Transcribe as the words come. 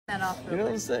You know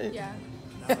what I'm saying? Yeah.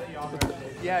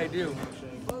 Yeah, I do.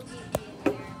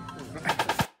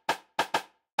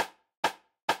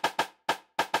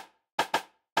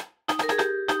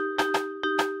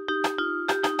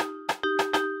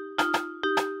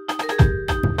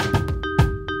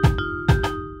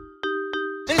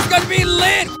 It's gonna be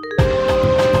lit!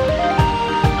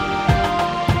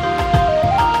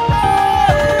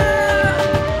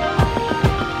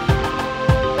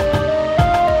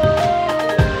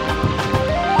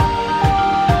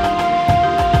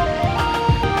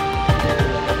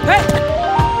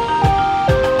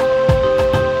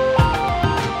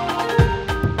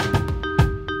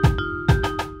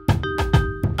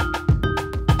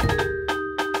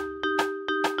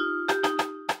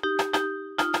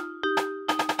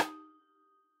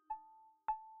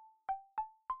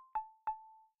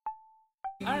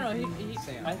 I don't know,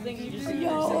 I think he just...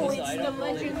 Yo, it's the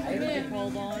legend man.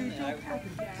 Called on, and I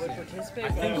would participate. I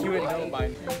think you would know by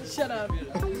now. Shut up.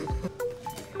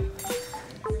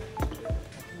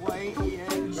 White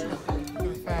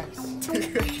facts.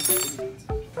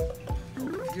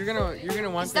 You're gonna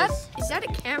want this. Is that a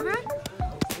camera?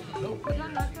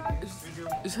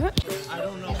 Is that? I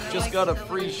don't know. Just got a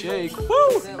free shake. Woo!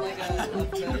 Is that like a...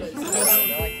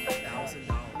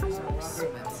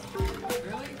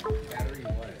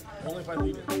 Only if I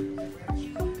leave it.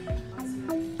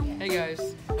 Hey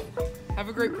guys, have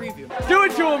a great preview. Do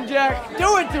it to him, Jack!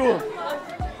 Do it to him!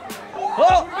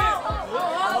 Oh!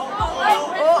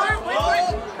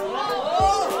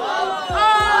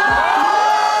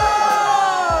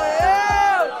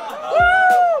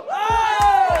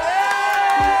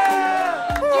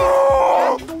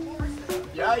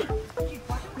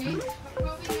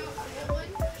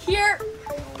 Here.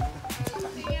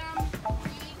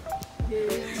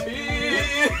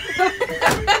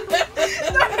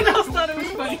 No one else thought it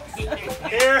was funny.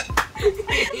 Here!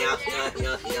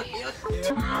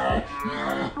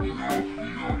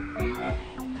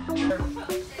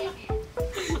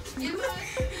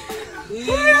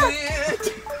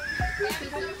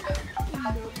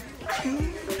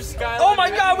 Oh my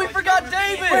God, we forgot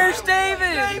David! Where's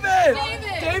David? David!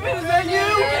 David, is that you?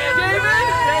 David!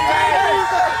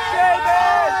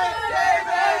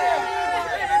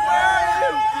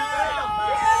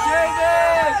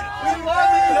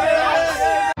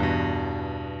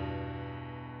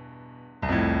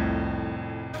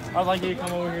 I'd like you to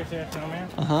come over here to the snowman.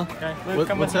 Uh-huh. Okay.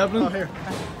 What's happening? Oh, here.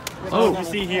 Oh. You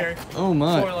see here. Oh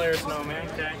my. 4-layer snowman.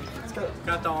 Okay.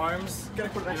 Got the arms. You know,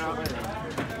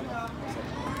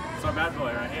 it's our bad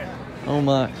boy right here. Oh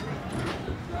my.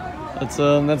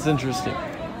 That's interesting.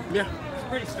 Yeah. It's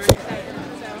pretty straight.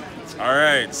 All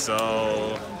right,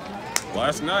 so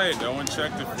last night no one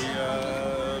checked if we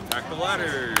packed the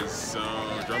ladders, so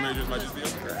drum majors might just be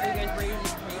up there.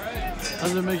 How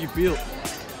does it make you feel?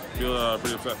 Feel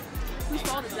pretty upset. Whose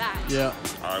fault is that? Yeah.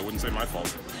 I wouldn't say my fault.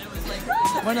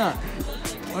 Why not?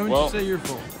 Why would Well, you say your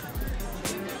fault?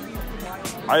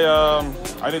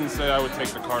 I didn't say I would take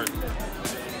the cart,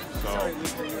 so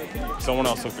someone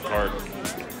else took the cart.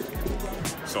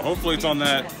 So hopefully it's on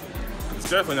that. It's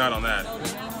definitely not on that.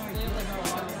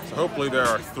 So hopefully there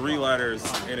are 3 ladders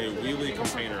in a wheelie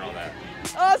container on that.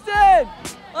 Austin!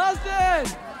 Austin!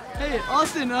 Hey,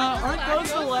 Austin, aren't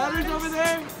those the ladders over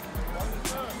there?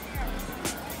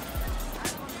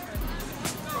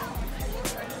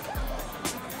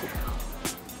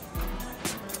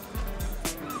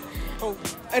 Oh,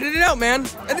 edit it out, man.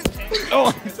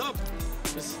 Oh, what's up?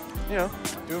 Just, you know,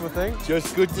 doing my thing.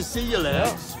 Just good to see you,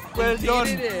 lads. Well done.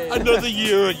 it. Another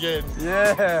year again.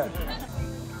 Yeah.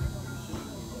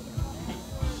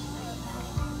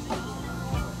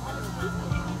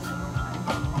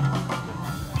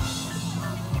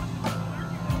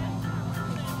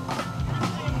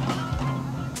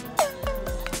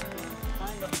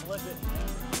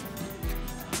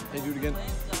 Hey, do it again.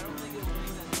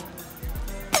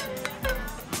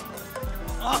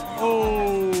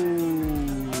 Oh,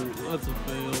 that's a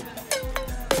fail.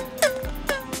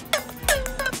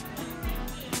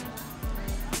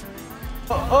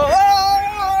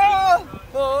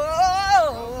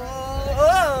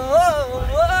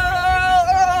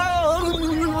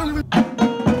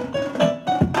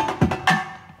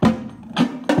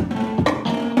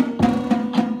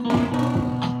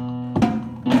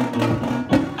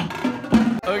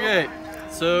 Okay,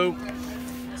 so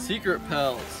Secret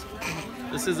Pals.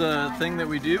 This is a thing that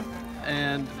we do,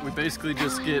 and we basically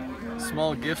just get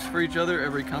small gifts for each other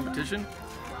every competition.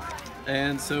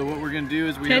 And so what we're gonna do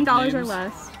is we have $10 or names.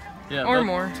 less. Yeah, or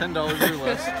more. $10 or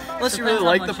less. Unless you really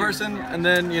like the person, and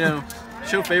then, you know,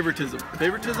 show favoritism.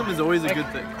 Favoritism is always a good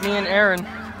thing. Me and Aaron.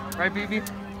 Right, BB?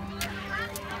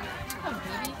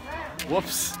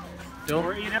 Whoops. Don't.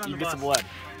 We're eating on You the get bus. some blood.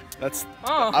 That's.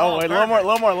 Oh, Oh, wait, a little more, a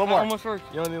little more, a little more. almost worked.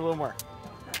 You only need a little more.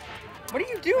 What are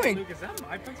you doing? Luke, is that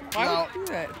my pencil? Why would you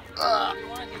do that? Oh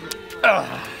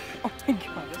my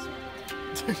god.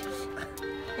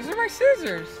 Those are my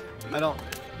scissors. I don't.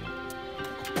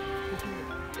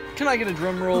 Can I get a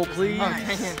drum roll, please? Oh,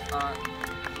 dang it.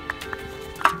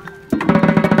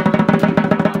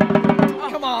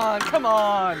 Come on, come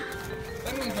on.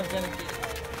 That means I'm gonna get.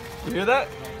 You hear that?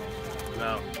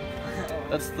 No.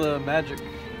 That's the magic.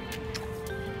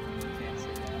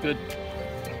 Good.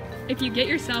 If you get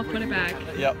yourself, put it back.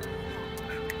 Yep.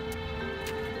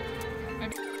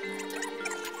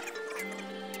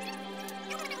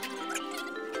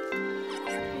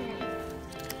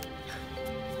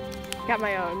 Got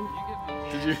my own.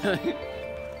 Did you?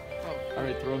 All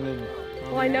right, throw them in.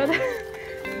 Well, I know that.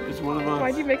 It's one of us.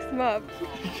 Why'd you mix them up?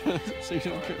 So you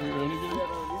don't put your own again?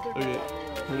 Okay.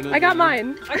 I got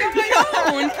mine. I got my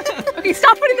own! Okay,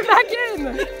 stop putting them back in.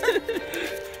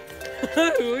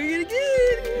 What are you gonna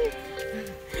get?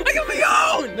 I got my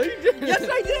own! No, you didn't. Yes,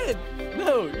 I did!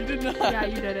 No, you did not. Yeah,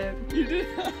 you did it. You did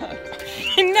not.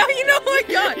 Now you know what I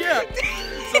got! Yeah.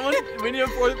 Someone, we need a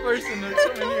fourth person to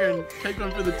come in here and take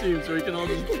one for the team so we can all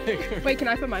just pick her. Wait, can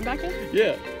I put mine back in?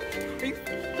 Yeah.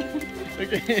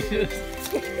 Okay.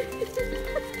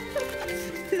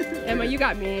 Emma, you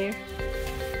got me.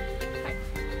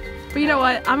 But you know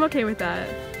what? I'm okay with that.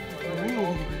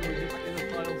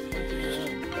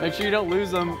 Make sure you don't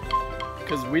lose them,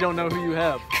 because we don't know who you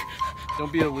have.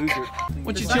 Don't be a loser.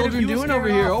 What you children doing over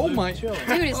here? Oh my. Dude,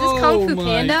 is this Kung Fu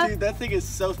Panda? Dude, that thing is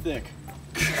so thick.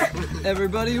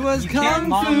 Everybody was can't Kung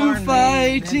mom Fu our name.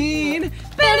 fighting.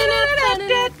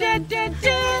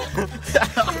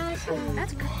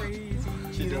 That's crazy.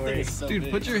 Dude, that thing is so Dude,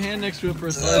 big. put your hand next to it for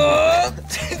a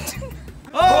second.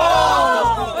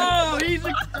 Oh! He's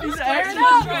actually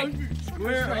drunk.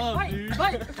 Square up, dude.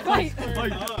 Fight! Fight. I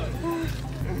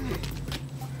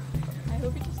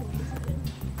hope it just leaves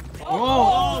it.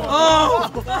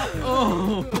 Oh!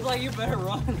 Oh! It's like you better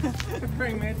run.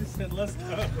 Bring Mantis said, let's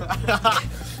go.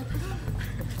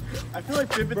 I feel like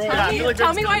Pippin's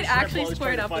Tell me why it actually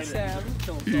squared up with Sam.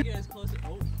 You guys close it.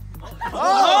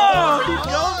 Oh! He's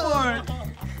going for it!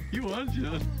 He won,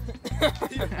 John.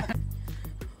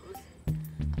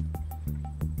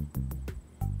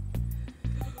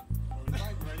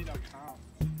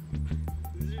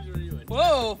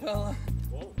 Whoa, fella.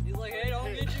 He's like, hey,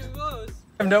 don't get you close.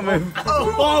 Don't move.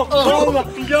 Oh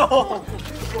no!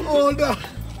 Oh no!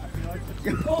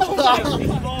 Oh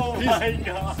my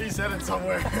god. He said it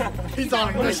somewhere. He's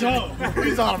on a mission.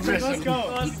 He's on a mission. Let's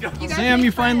go. Let's go. You guys Sam, make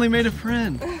you friends? finally made a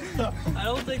friend. I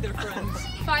don't think they're friends.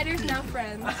 Fighters now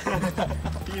friends.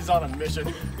 He's on a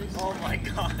mission. Oh my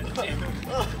god.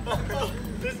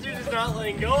 This dude is not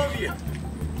letting go of you.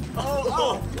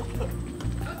 Oh.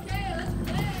 Okay, let's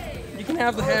play. You can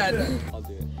have the hat. I'll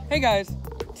do it. Hey guys,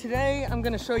 today I'm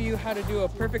gonna show you how to do a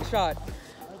perfect shot.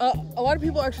 A lot of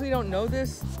people actually don't know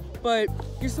this, but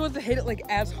you're supposed to hit it like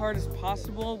as hard as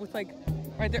possible with like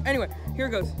right there. Anyway, here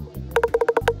it goes.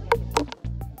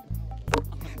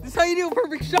 This is how you do a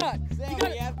perfect shot. You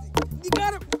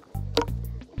got it.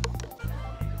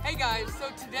 Hey guys, so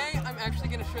today I'm actually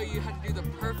gonna show you how to do the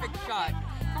perfect shot.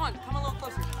 Come on, come a little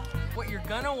closer. What you're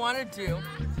gonna wanna do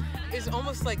is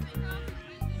almost like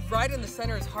right in the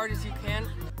center as hard as you can.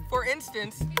 For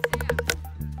instance,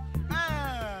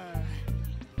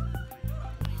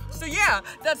 so yeah,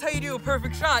 that's how you do a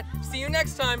perfect shot. See you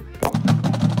next time.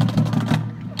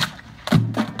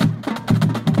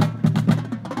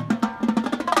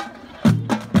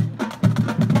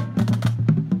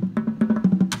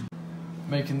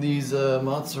 Making these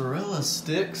mozzarella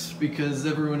sticks because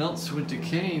everyone else went to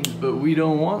Cane's, but we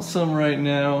don't want some right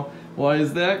now. Why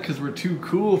is that? Because we're too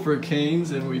cool for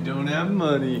Cane's and we don't have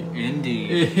money.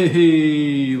 Indeed.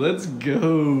 Hey, let's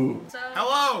go.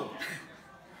 Hello!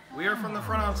 We are from the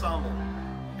front ensemble,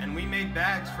 and we made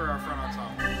bags for our front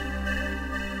ensemble.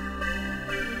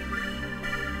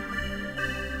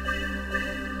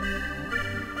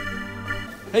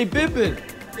 Hey, Pippin,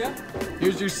 Yeah?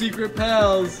 here's your secret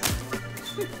pals.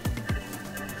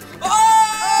 Oh!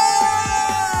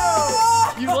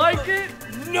 You like it?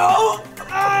 No!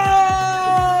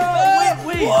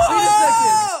 Wait a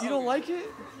second. You don't like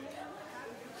it?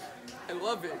 I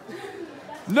love it.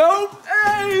 Nope.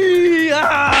 Hey!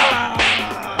 Ah!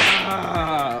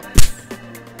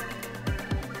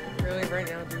 Really, right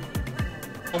now, dude.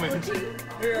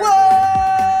 Whoa!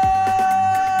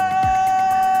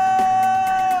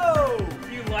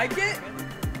 You like it?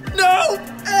 No!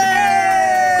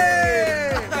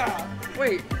 Hey!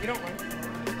 Wait, you don't like it?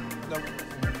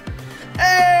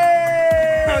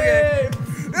 Hey! Okay.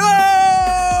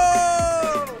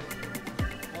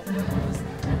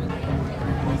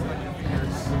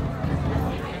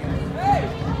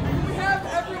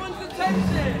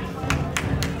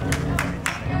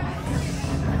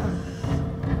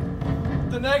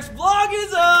 next vlog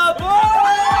is up!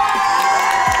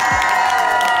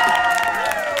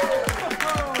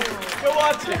 Go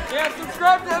watch it. Yeah,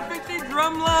 subscribe to FHC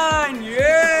Drumline.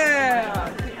 Yeah.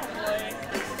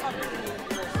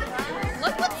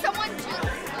 Look what someone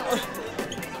just.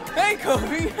 Hey,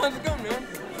 Kobe. How's it going,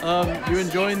 man? You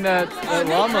enjoying that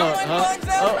llama, huh?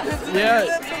 Oh, yeah.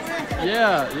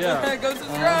 Go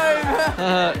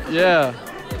subscribe. Yeah.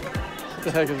 What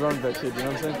the heck is wrong with that kid, you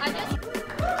know what I'm saying?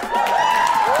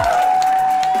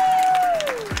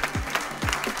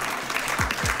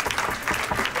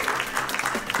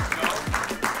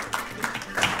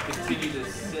 Continue to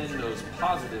send those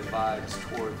positive vibes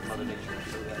towards Mother Nature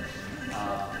so that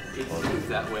it moves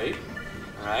that way.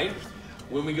 All right.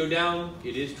 When we go down,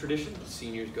 it is tradition. The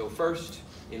seniors go first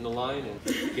in the line, and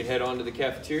you can head on to the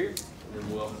cafeteria, and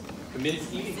then we'll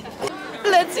commence eating.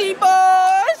 Let's eat,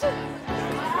 boys.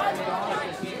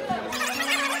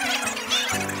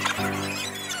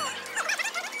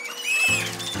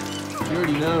 You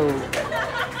already know.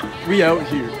 We out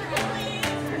here.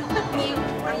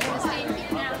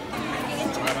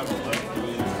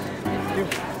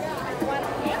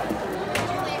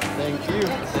 Thank you.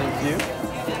 Thank you.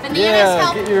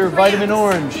 Yeah, get your vitamin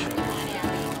orange.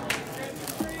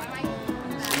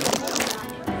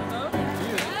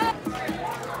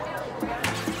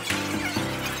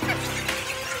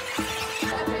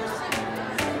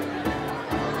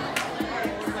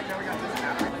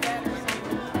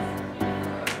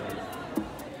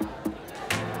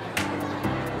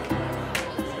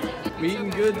 We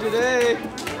eating good today.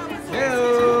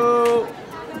 Hey-o.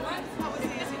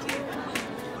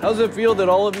 How's it feel that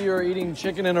all of you are eating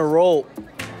chicken in a roll?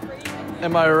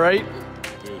 Am I right?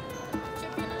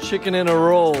 Chicken in a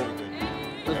roll.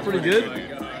 That's pretty good?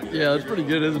 Yeah, that's pretty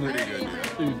good, isn't it?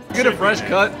 Dude, you get a fresh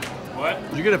cut? What?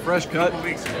 Did you get a fresh cut? 2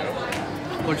 weeks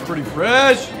ago. Looks pretty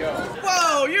fresh.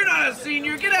 Whoa, you're not a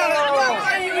senior. Get out of here.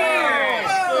 Why are you here?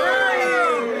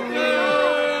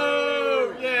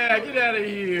 Whoa. Yeah, get out of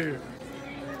here.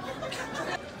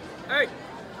 Hey.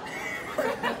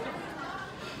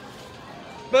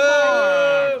 Boo!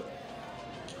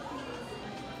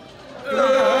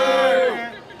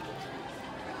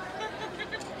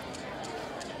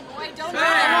 Boy, don't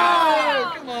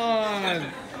Oh, come on!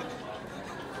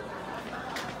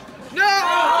 No!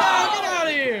 Get out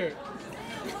of here!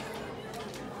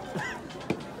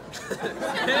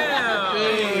 Yeah.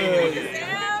 Good.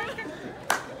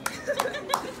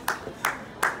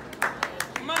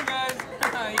 Come on, guys.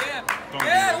 Yeah.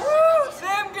 Yeah. Woo!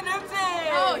 Sam Canute.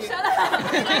 Oh, shut up!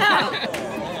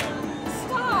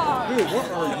 Stop! Dude, what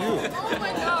are you? Oh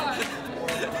my god!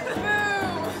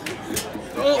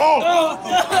 Boo! Oh!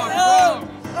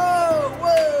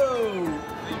 Whoa!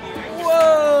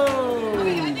 Whoa!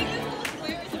 Okay, I think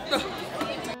this is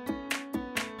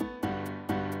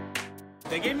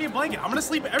They gave me a blanket. I'm gonna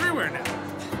sleep everywhere now.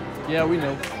 Yeah, we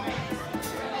know.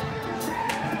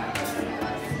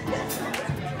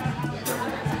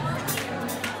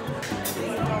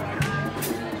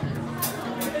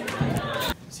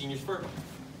 Seniors first.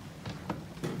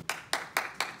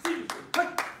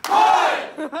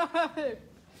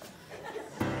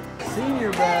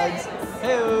 Senior bags.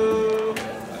 Hey-o!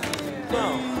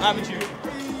 No, haven't you?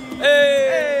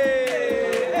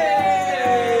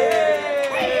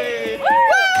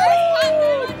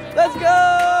 Let's go!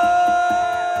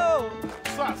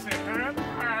 What's up, man?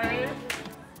 Hi.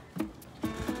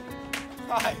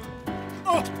 Hi.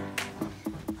 Oh.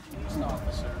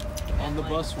 On the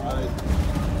bus ride.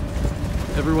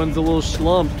 Everyone's a little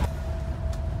slumped.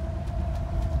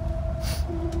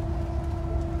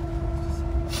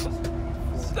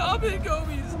 Stop it,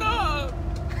 Kobe. Stop.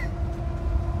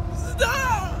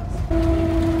 Stop.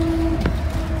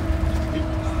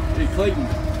 Hey, Clayton.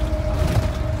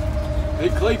 Hey,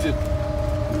 Clayton.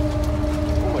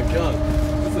 Oh my god.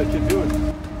 What's that kid doing?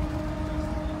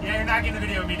 Yeah, you're not getting the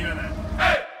video of me doing that.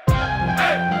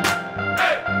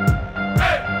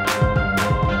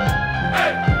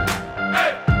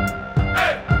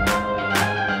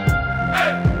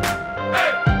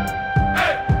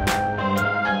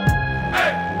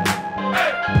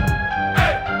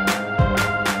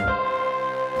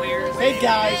 Hey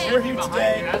guys, we're here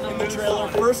today in the trailer,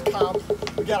 first comp.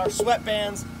 We got our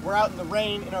sweatbands, we're out in the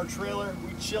rain in our trailer,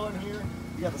 we chilling here.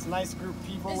 We got this nice group of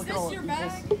people. Is this your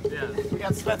bag? We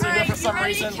got Spencer here for some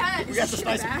reason. We got this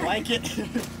nice blanket.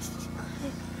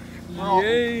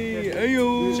 Yay!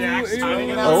 Ayo! Jack's Ayo. timing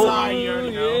it Oh. outside, you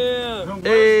already know. Yeah.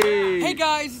 Hey! Hey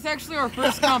guys, it's actually our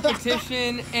first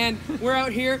competition, and we're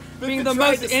out here being the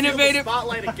Tried most to steal the innovative,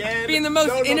 spotlight again. being the most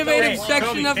No, innovative no.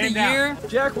 section of the calm down. year.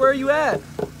 Jack, where are you at?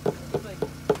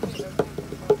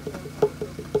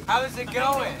 How's it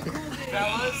going,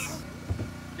 fellas?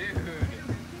 Dude.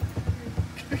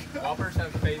 Whoppers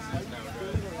have faces now,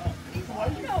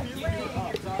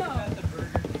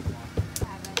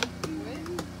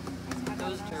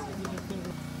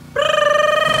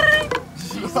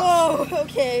 Whoa,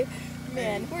 okay.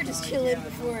 Man, we're just chilling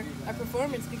before our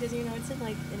performance because, you know, it's in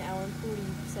like an hour and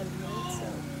 47 minutes, so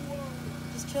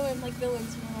just chilling like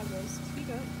villains, you know how it goes. Speak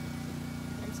up.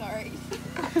 I'm sorry.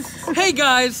 Hey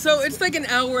guys, so it's like an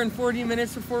hour and 40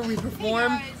 minutes before we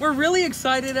perform. We're really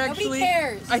excited actually. Nobody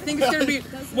cares. I think it's gonna be,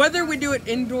 whether we do it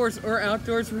indoors or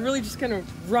outdoors, we're really just gonna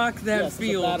rock that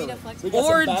field.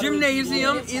 Or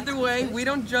gymnasium, either way, we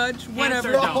don't judge,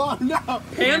 whatever.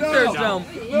 Panther Dome.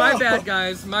 My bad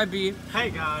guys, my B.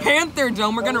 Hey guys. Panther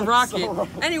Dome, we're gonna rock it.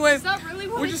 Anyway,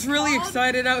 we're just really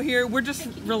excited out here. We're just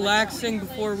relaxing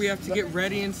before we have to get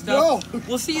ready and stuff.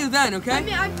 We'll see you then, okay?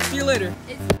 See you later.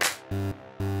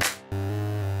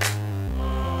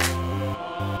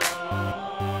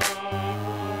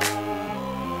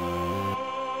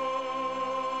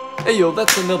 Hey yo,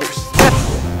 that's another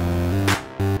step.